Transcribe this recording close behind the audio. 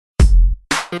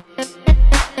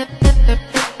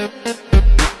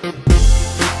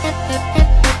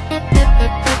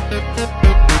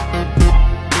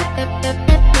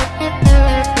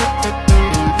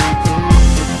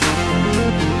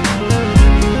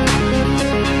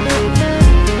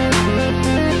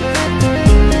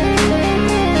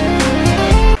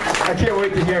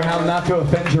Not to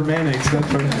offend Germanics,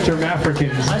 that's for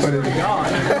Germafricans. I swear to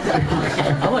God.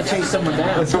 I'm going to chase someone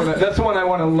down. That's the one I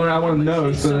want to learn, I want to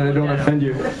know so that I don't offend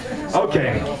you.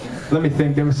 Okay, let me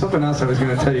think. There was something else I was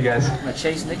going to tell you guys. I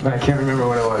can't remember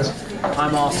what it was.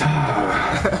 I'm awesome.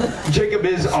 Jacob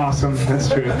is awesome, that's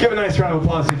true. Give a nice round of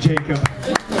applause to Jacob.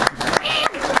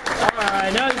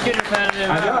 Alright, now you're getting repetitive.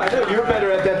 I know, you're better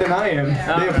at that than I am.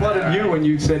 They applauded you when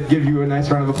you said give you a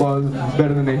nice round of applause.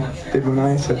 Better than they did when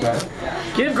I said that.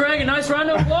 Give Greg a nice round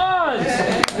of applause!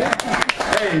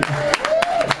 Hey,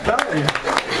 tell you.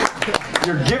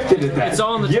 You're gifted at that. It's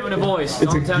all in the tone of voice.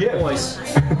 It's a gift.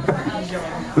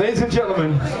 Ladies and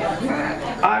gentlemen,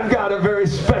 I've got a very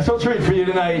special treat for you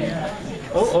tonight.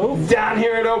 Down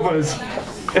here at Opa's.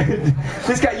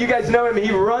 This guy, you guys know him, he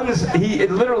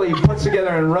literally puts together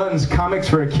and runs Comics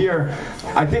for a Cure.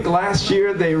 I think last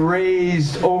year they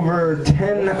raised over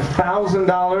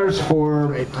 $10,000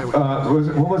 for,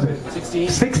 what was it?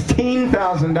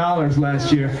 $16,000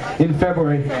 last year in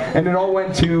February. And it all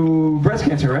went to breast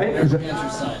cancer, right?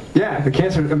 Yeah,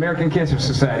 the American Cancer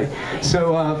Society.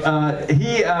 So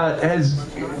he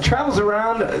travels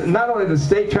around, not only the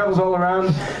state, travels all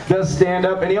around, does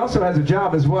stand-up, and he also has a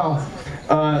job as well.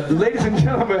 Ladies and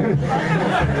gentlemen,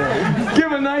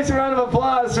 give a nice round of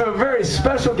applause to a very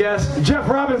special guest, Jeff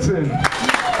Robinson.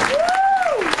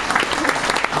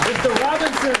 Mr.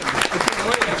 Robinson.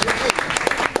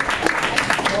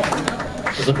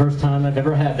 This is the first time I've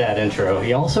ever had that intro.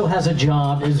 He also has a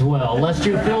job as well, lest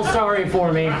you feel sorry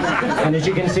for me. And as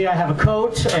you can see, I have a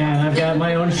coat and I've got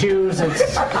my own shoes.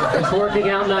 It's working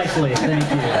out nicely. Thank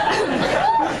you.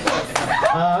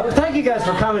 Thank you guys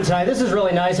for coming tonight. This is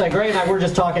really nice. Gray and I were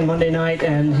just talking Monday night,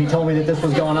 and he told me that this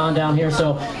was going on down here.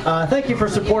 So thank you for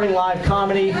supporting live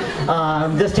comedy.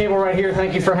 This table right here,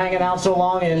 thank you for hanging out so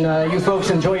long. And you folks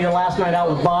enjoy your last night out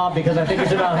with Bob, because I think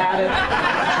he's about had it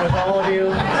with all of you.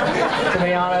 To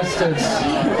be honest,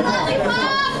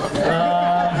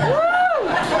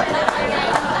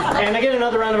 and again,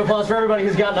 another round of applause for everybody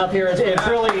who's gotten up here. It's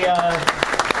really.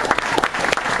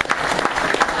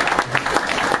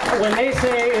 When they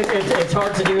say it's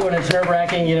hard to do and it's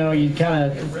nerve-wracking, you know, you kind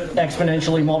of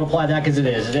exponentially multiply that, because it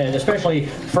is, especially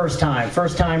first time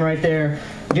right there.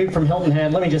 Dude from Hilton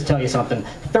Head, let me just tell you something.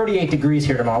 38 degrees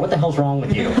here tomorrow. What the hell's wrong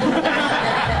with you?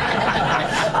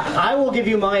 I will give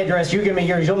you my address. You give me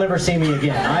yours. You'll never see me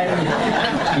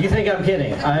again. You think I'm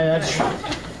kidding?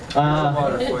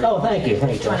 Oh, thank you.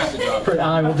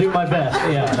 I will do my best.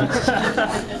 Yeah.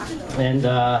 And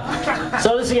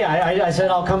so this, I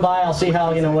said I'll come by. I'll see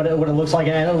how, you know, what it looks like,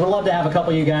 and we'd love to have a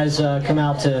couple of you guys come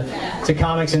out to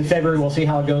comics in February. We'll see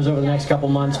how it goes over the next couple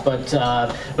months. But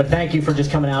thank you for just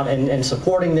coming out and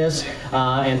supporting this.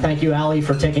 And thank you, Allie,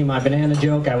 for taking my banana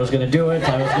joke. I was going to do it.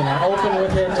 I was going to open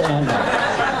with it, and.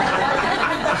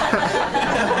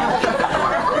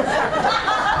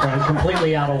 I'm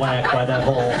completely out of whack by that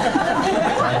whole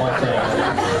thing.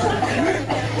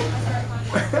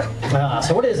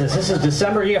 So what is this? This is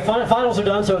December. Yeah, finals are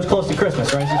done, so it's close to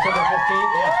Christmas, right? December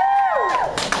 15th.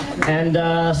 Yeah. And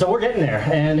so we're getting there.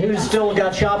 And who's still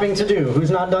got shopping to do?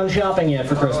 Who's not done shopping yet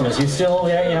for Christmas? You still?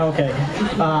 Yeah, okay.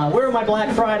 Where are my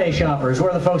Black Friday shoppers? Where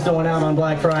are the folks that went out on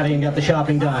Black Friday and got the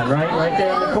shopping done? Right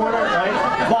there in the corner, right?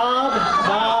 Bob.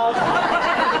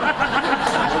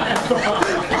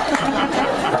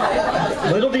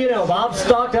 Little do you know, Bob's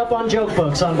stocked up on joke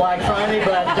books on Black Friday,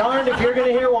 but darned if you're going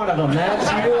to hear one of them.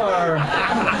 You are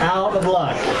out of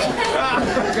luck.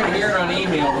 You're going to hear it on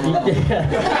email.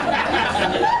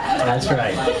 That's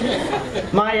right.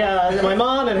 My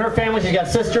mom and her family, she's got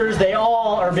sisters, they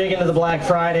all are big into the Black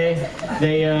Friday.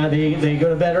 They go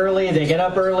to bed early, they get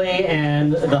up early,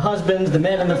 and the husbands, the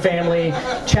men in the family,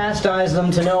 chastise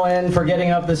them to no end for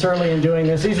getting up this early and doing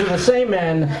this. These are the same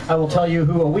men, I will tell you,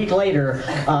 who a week later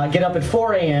get up at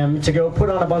 4 a.m. to go put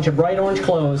on a bunch of bright orange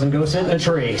clothes and go sit in a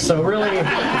tree. So really,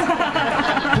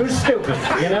 who's stupid?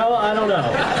 You know, I don't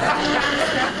know.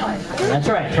 That's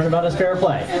right, turnabout is fair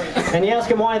play. And you ask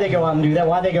them why they go out and do that,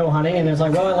 why they go hunting, and it's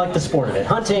like, well, I like the sport of it.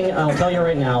 Hunting, I'll tell you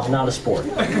right now, not a sport.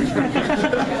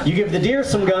 You give the deer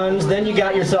some guns, then you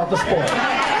got yourself a sport.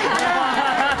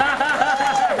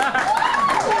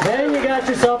 Then you got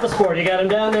yourself a sport. You got him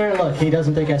down there, and look, he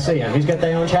doesn't think I see him. He's got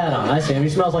the orange hat on. I see him. He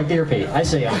smells like deer pee. I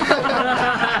see him.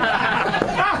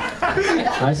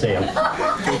 I see him.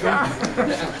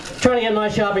 trying to get my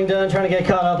shopping done, trying to get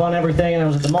caught up on everything, and I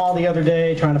was at the mall the other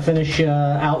day trying to finish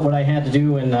out what I had to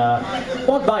do, and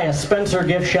walked by a Spencer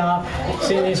gift shop.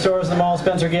 Seen these stores in the mall,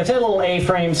 Spencer Gifts. Had a little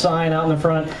A-frame sign out in the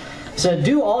front. Said,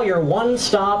 do all your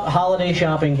one-stop holiday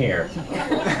shopping here.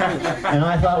 And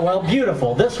I thought, well,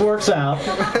 beautiful. This works out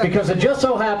because it just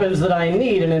so happens that I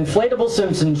need an inflatable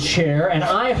Simpsons chair, an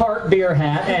I Heart beer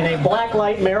hat, and a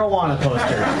blacklight marijuana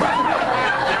poster.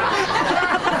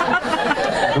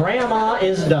 Grandma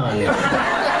is done.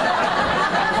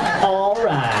 All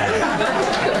right.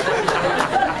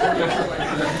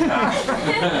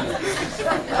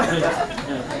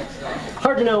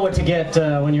 Hard to know what to get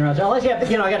when you're out there. Unless you have,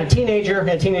 I got a teenager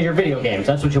video games.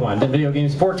 That's what you want. The video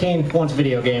games, 14 wants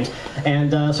video games.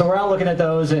 And so we're out looking at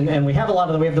those, and we have a lot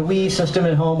of them. We have the Wii system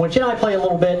at home, which, I play a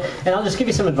little bit. And I'll just give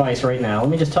you some advice right now. Let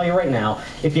me just tell you right now,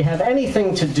 if you have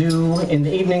anything to do in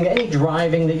the evening, any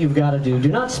driving that you've got to do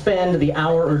not spend the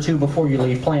hour or two before you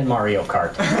leave playing Mario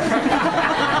Kart.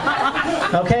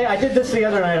 Okay, I did this the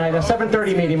other night. I had a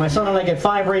 7:30 meeting. My son and I get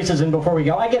 5 races in before we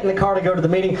go. I get in the car to go to the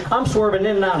meeting. I'm swerving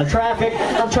in and out of traffic.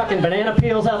 I'm chucking banana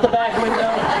peels out the back window.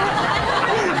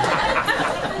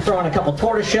 Throwing a couple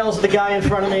tortoise shells at the guy in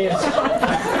front of me.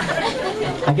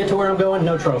 I get to where I'm going,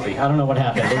 no trophy. I don't know what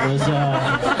happened. It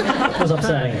was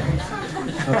upsetting.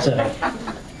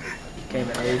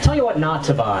 Tell you what not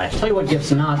to buy. Tell you what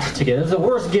gifts not to get. This is the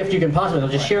worst gift you can possibly. I'll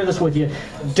just share this with you.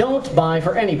 Don't buy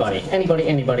for anybody,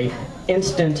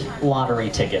 instant lottery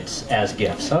tickets as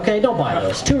gifts. Okay, don't buy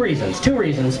those. Two reasons.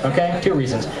 Okay, 2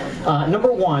 reasons.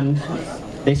 Number 1,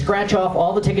 they scratch off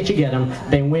all the tickets you get them.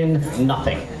 They win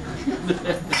nothing.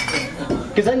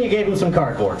 Because then you gave them some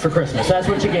cardboard for Christmas. That's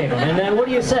what you gave them. And then what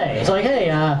do you say? It's like, hey,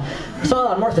 I saw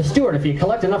on Martha Stewart, if you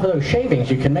collect enough of those shavings,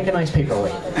 you can make a nice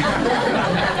paperweight.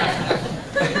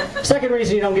 Second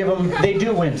reason you don't give them, they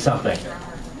do win something.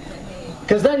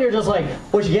 Because then you're just like,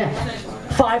 what'd you get?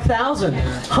 5,000.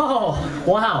 Oh,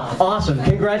 wow, awesome,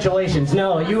 congratulations.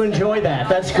 No, you enjoy that,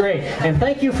 that's great. And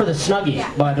thank you for the Snuggie,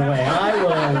 by the way. I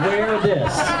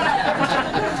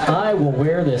will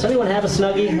wear this. Anyone have a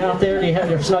Snuggie out there? Do you have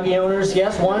your Snuggie owners?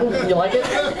 Yes, one? You like it?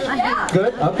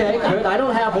 Good, okay, good. I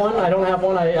don't have one.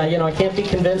 I can't be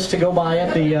convinced to go buy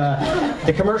it.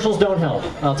 The commercials don't help,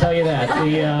 I'll tell you that.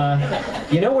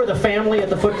 You know where the family at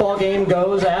the football game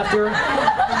goes after?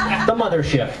 The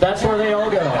mothership. That's where they all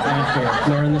go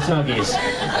after. They're in the Snuggies.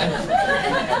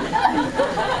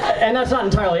 And that's not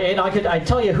entirely it. I'd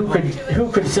tell you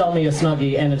who could sell me a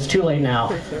Snuggie, and it's too late now.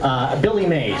 Billy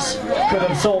Mays could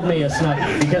have sold me a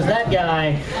Snuggie, because that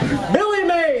guy, Billy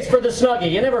Mays for the Snuggie.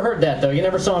 You never heard that, though. You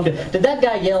never saw him do. Did that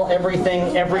guy yell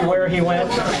everything everywhere he went?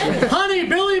 Honey,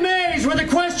 Billy Mays with a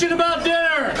question about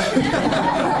dinner.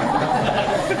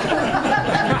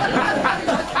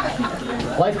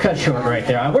 Life cut short right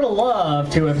there. I would have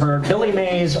loved to have heard Billy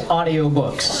Mays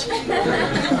audiobooks.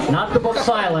 Not the book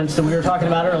Silence that we were talking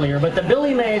about earlier, but the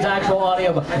Billy Mays actual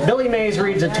audiobook. Billy Mays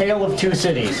reads A Tale of Two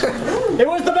Cities. It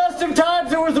was the best of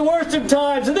times, it was the worst of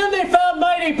times, and then they found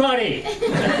Mighty Putty.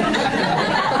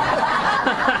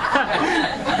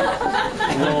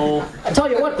 No. I tell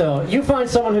you what, though, you find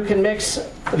someone who can mix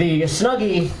the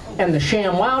Snuggie and the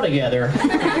ShamWow together,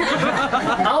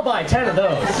 I'll buy 10 of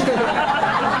those.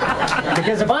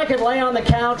 Because if I could lay on the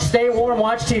couch, stay warm,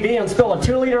 watch TV, and spill a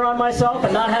 2-liter on myself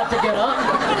and not have to get up,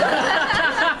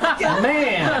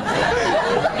 man,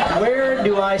 where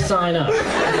do I sign up?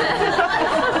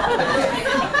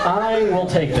 I will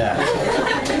take that.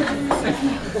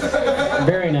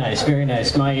 Very nice, very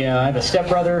nice. I have a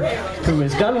stepbrother who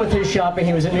is done with his shopping.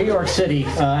 He was in New York City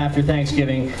after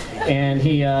Thanksgiving, and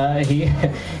he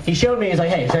showed me. He's like,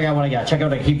 "Hey, check out what I got. Check out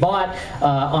what he bought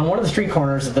on one of the street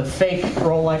corners the fake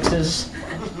Rolexes.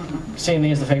 Same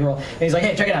thing as the fake Rolex. And he's like,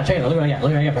 "Hey, check it out. Look what I got.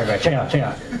 Look what I got, baby. Check it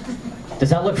out.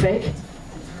 Does that look fake?"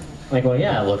 I'm like, "Well,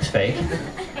 yeah, it looks fake."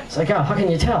 It's like, "Oh, how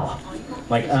can you tell?"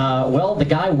 Like, well, the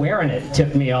guy wearing it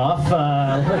tipped me off.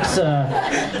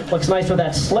 Looks nice with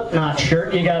that Slipknot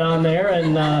shirt you got on there,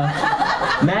 and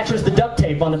matches the duct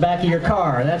tape on the back of your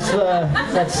car. That's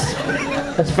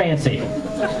fancy. I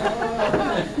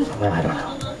don't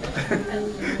know.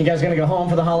 You guys gonna go home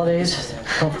for the holidays?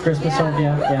 Home for Christmas? Home?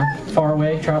 Yeah. Far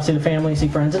away. Try to see the family, see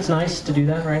friends. It's nice to do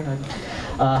that, right?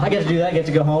 I get to do that. I get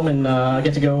to go home and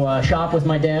get to go shop with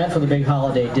my dad for the big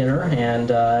holiday dinner. And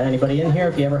anybody in here,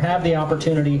 if you ever have the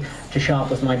opportunity to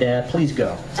shop with my dad, please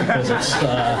go, because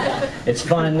it's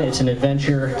fun. It's an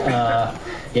adventure.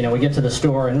 We get to the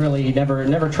store and really he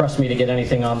never trusts me to get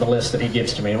anything on the list that he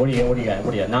gives to me. What do you got?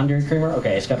 Non-dairy creamer?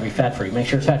 Okay, it's got to be fat-free. Make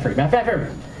sure it's fat-free. Fat-free.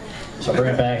 So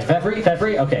bring it back.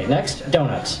 Fat-free. Okay, next,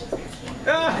 donuts.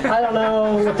 I don't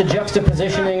know what the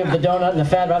juxtapositioning of the donut and the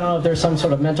fat, I don't know if there's some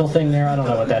sort of mental thing there. I don't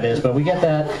know what that is, but we get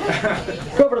that.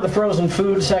 Go over to the frozen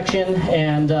food section,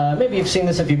 and maybe you've seen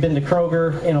this if you've been to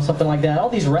Kroger, you know, something like that. All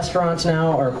these restaurants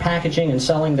now are packaging and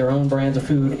selling their own brands of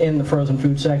food in the frozen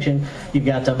food section. You've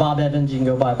got Bob Evans, you can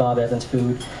go buy Bob Evans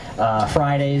food.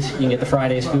 Fridays, you can get the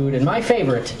Fridays food. And my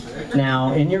favorite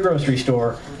now in your grocery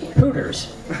store,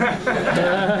 Hooters. You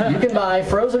can buy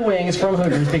frozen wings from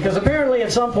Hooters because apparently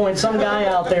at some point some guy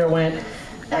out there went,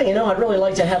 hey, you know, I'd really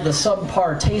like to have the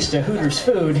subpar taste of Hooters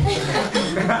food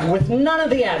with none of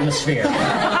the atmosphere.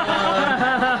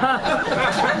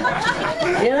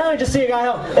 You know, I just see a guy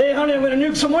out, hey honey, I'm going to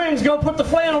nuke some wings, go put the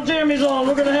flannel jammies on,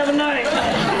 we're going to have a night.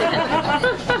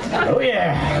 Oh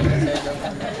yeah.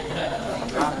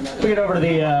 We get over to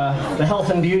the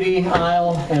health and beauty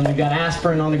aisle, and we've got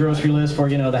aspirin on the grocery list for,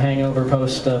 you know, the hangover,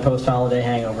 post-holiday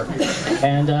hangover.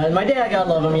 And my dad, God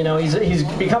love him, you know, he's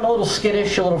become a little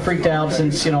skittish, a little freaked out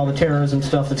since, you know, all the terrorism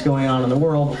stuff that's going on in the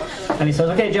world. And he says,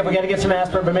 okay, Jeff, we got to get some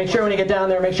aspirin, but make sure when you get down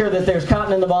there, make sure that there's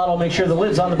cotton in the bottle, make sure the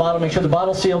lid's on the bottle, make sure the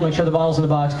bottle's sealed, make sure the bottle's in the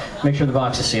box, make sure the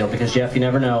box is sealed, because Jeff, you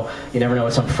never know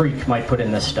what some freak might put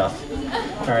in this stuff.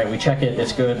 All right, we check it,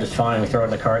 it's good, it's fine, we throw it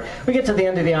in the cart. We get to the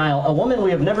end of the aisle. A woman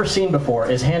we have never seen before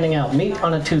is handing out meat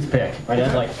on a toothpick. My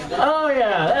dad's like, oh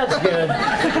yeah, that's good.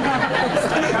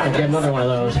 I'll get another one of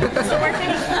those.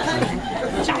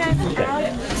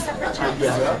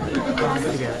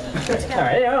 All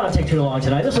right, I don't want to take too long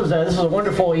tonight. This was a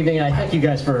wonderful evening. I thank you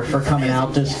guys for coming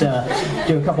out. Just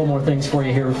do a couple more things for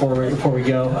you here before we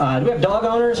go. Do we have dog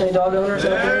owners? Any dog owners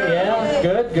out there? Yeah,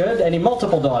 good. Any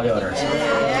multiple dog owners?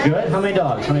 Good. How many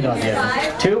dogs? How many dogs do you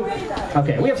have? 2?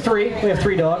 Okay, we have 3. We have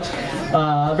 3 dogs.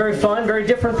 Very fun, very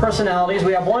different personalities.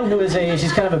 We have one who is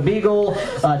she's kind of a beagle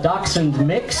dachshund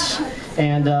mix.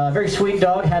 And very sweet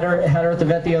dog. Had her at the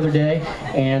vet the other day.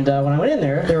 And when I went in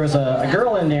there was a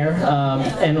girl in there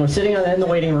and was sitting in the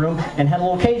waiting room and had a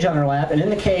little cage on her lap. And in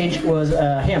the cage was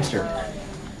a hamster.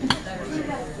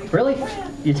 Really?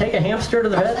 You take a hamster to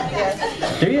the vet?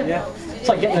 Yes. Do you? Yeah. It's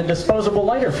like getting a disposable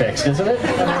lighter fixed, isn't it?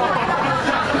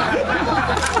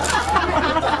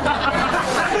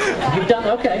 You've done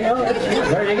okay. Oh,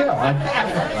 there you go. I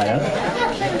don't know.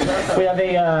 We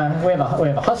have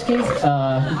a husky.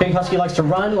 Big husky likes to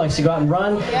run, likes to go out and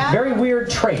run. Yeah. Very weird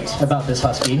trait about this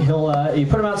husky. He'll you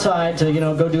put him outside to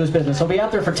go do his business. He'll be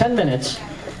out there for 10 minutes,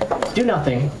 do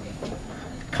nothing,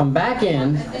 come back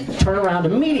in, turn around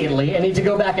immediately, and need to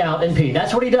go back out and pee.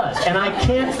 That's what he does. And I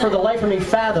can't for the life of me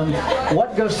fathom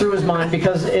what goes through his mind,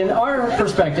 because in our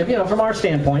perspective, from our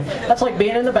standpoint, that's like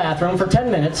being in the bathroom for 10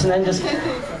 minutes and then just,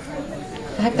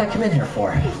 what the heck did I come in here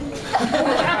for? I don't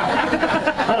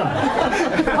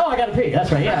know. Oh, I gotta pee.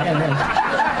 That's right. Yeah.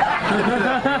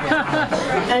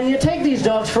 And you take these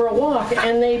dogs for a walk,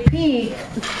 and they pee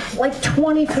like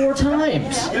 24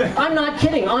 times. I'm not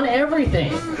kidding. On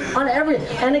everything. On everything.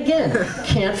 And again,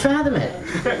 can't fathom it.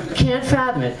 Can't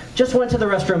fathom it. Just went to the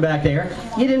restroom back there.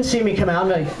 You didn't see me come out. I'm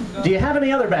like, do you have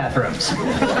any other bathrooms?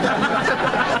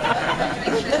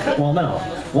 Well, no.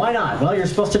 Why not? Well, you're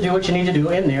supposed to do what you need to do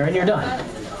in there, and you're done.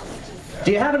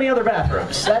 Do you have any other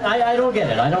bathrooms? I don't get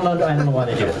it. I don't know why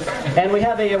they do it. And we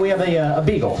have a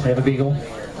beagle. We have a beagle.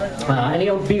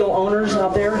 Any beagle owners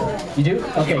out there? You do?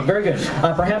 Okay, very good.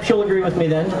 Perhaps you'll agree with me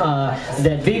then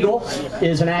that beagle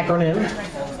is an acronym.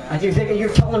 You think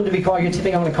you're telling him to be quiet? You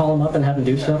think I'm going to call him up and have him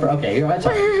do stuff? Okay, that's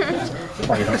all right.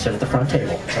 Why you don't sit at the front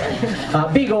table.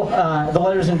 Beagle, the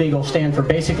letters in Beagle stand for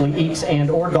basically eats and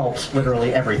or gulps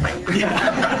literally everything.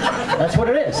 That's what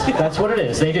it is. That's what it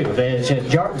is. They do. It's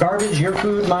garbage, your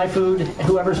food, my food,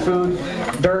 whoever's food,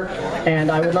 dirt, and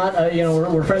I will not,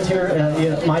 we're friends here.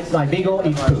 My Beagle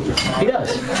eats poop. He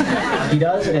does. He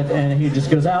does, and he just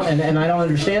goes out, and I don't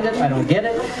understand it. I don't get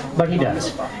it, but he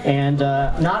does. And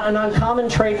not an uncommon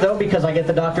trait, though, because I get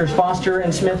the Drs. Foster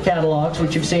and Smith catalogs,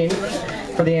 which you've seen,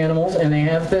 for the animals, and they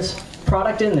have this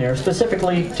product in there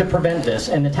specifically to prevent this.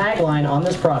 And the tagline on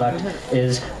this product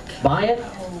is, buy it,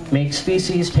 make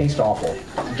species taste awful.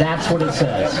 That's what it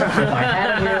says. If I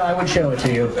had it here, I would show it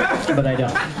to you, but I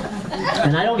don't.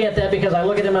 And I don't get that, because I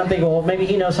look at him and think, well, maybe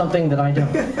he knows something that I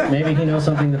don't. Maybe he knows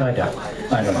something that I don't.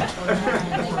 I don't know.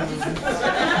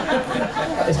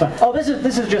 It's fine. Oh, this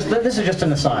is just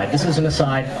an aside. This is an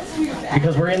aside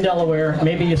because we're in Delaware.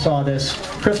 Maybe you saw this.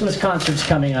 Christmas concert's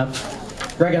coming up.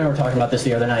 Greg and I were talking about this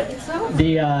the other night.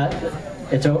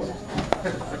 It's over.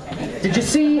 Did you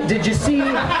see?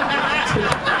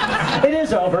 It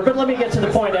is over, but let me get to the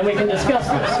point and we can discuss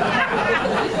this.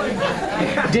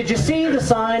 Did you see the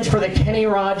signs for the Kenny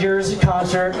Rogers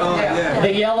concert?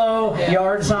 The yellow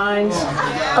yard signs?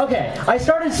 Okay, I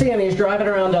started seeing these driving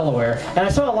around Delaware, and I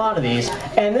saw a lot of these,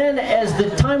 and then as the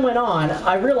time went on,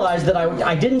 I realized that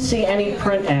I didn't see any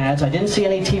print ads, I didn't see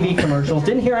any TV commercials,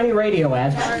 didn't hear any radio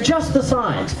ads, just the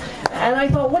signs. And I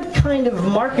thought, what kind of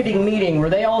marketing meeting were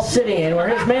they all sitting in where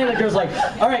his manager's like,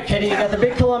 all right, Kenny, you got the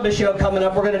big Columbus show coming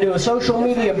up. We're going to do a social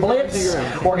media blitz.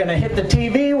 We're going to hit the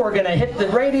TV. We're going to hit the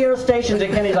radio stations.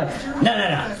 And Kenny's like, no.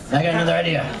 I got another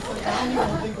idea.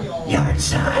 Yard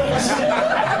signs.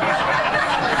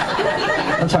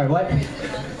 I'm sorry, what?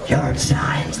 Yard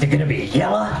signs. They're going to be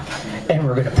yellow, and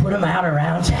we're going to put them out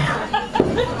around town.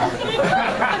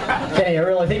 Kenny, I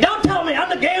really think, don't tell me, I'm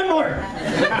the gambler.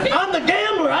 I'm the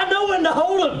gambler. I know when to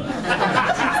hold them.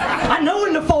 I know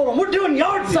when to fold them. We're doing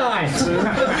yard signs.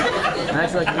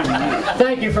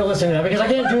 Thank you for listening to that, because I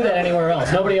can't do that anywhere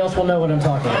else. Nobody else will know what I'm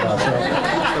talking about. So.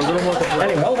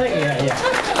 Anyway, oh, thank you. Yeah.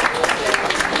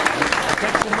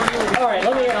 All right,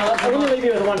 let me leave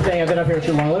you with one thing. I've been up here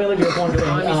too long. Let me leave you with one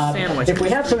thing. If we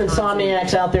have some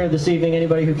insomniacs out there this evening,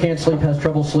 anybody who can't sleep, has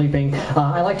trouble sleeping,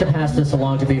 I like to pass this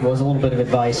along to people as a little bit of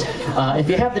advice. If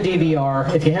you have the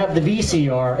DVR, if you have the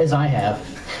VCR, as I have,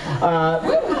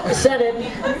 set it,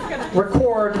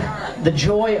 record The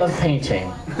Joy of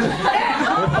Painting with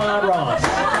Bob Ross.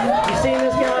 You seen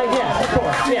this guy? Yes, of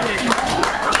course, yeah.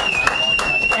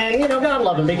 And, God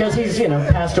love him because he's,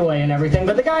 passed away and everything.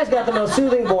 But the guy's got the most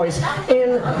soothing voice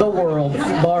in the world,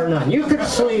 bar none. You could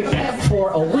sleep for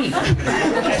a week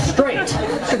straight.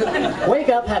 Wake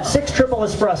up, have 6 triple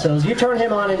espressos. You turn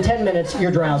him on in 10 minutes,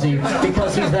 you're drowsy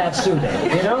because he's that soothing,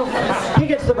 He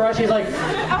gets the brush, he's like,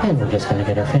 and we're just going to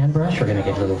get our fan brush. We're going to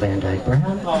get a little Van Dyke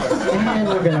brown. And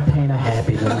we're going to paint a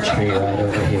happy little tree right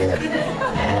over here.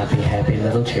 Happy, happy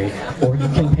little tree. Or you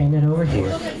can paint it over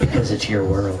here because it's your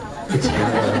world. It's your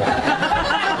world.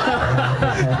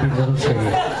 Happy little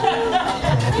tree.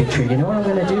 Happy tree. You know what I'm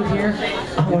going to do here?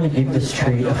 I want to give this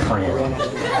tree a friend.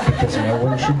 Because no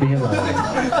one should be alone.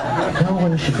 No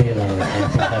one should be alone.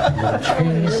 Happy, happy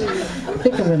little trees. I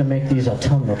think I'm going to make these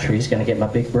autumnal trees. Going to get my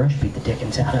big brush, beat the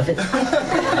dickens out of it.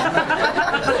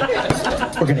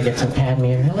 We're going to get some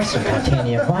cadmium yellow, some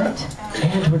titanium white,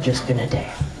 and we're just going to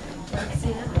dance.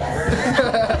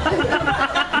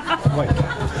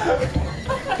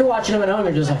 You're watching them at home,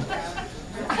 you're just like...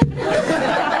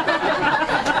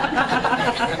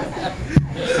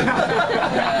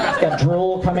 Got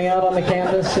drool coming out on the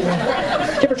canvas. Did you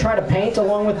ever try to paint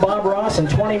along with Bob Ross? In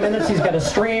 20 minutes, he's got a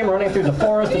stream running through the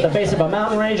forest at the base of a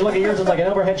mountain range. Look at yours, it's like an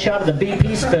overhead shot of the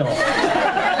BP spill.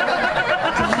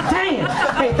 Dang it!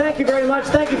 Hey, thank you very much.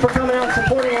 Thank you for coming out and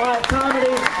supporting live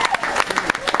comedy.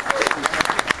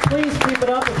 Please keep it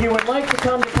up. If you would like to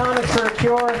come to Comics for a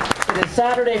Cure, it is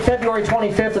Saturday, February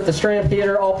 25th at the Strand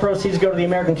Theater. All proceeds go to the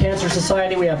American Cancer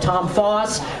Society. We have Tom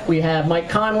Foss, we have Mike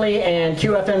Conley, and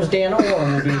QFM's Dan Orr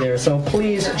will be there. So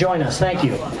please join us. Thank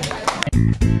you.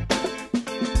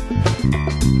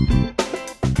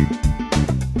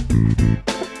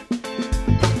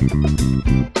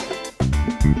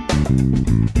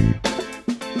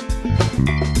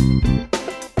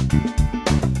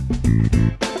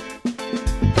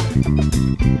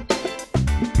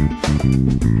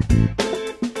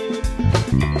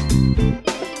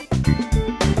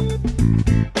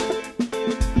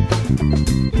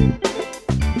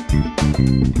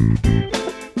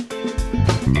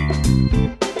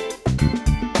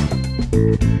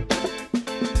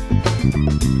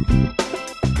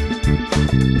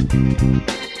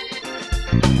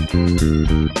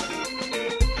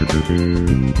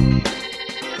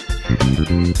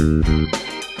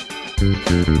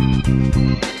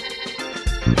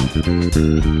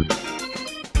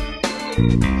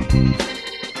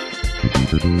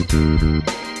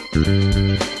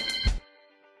 Thank you.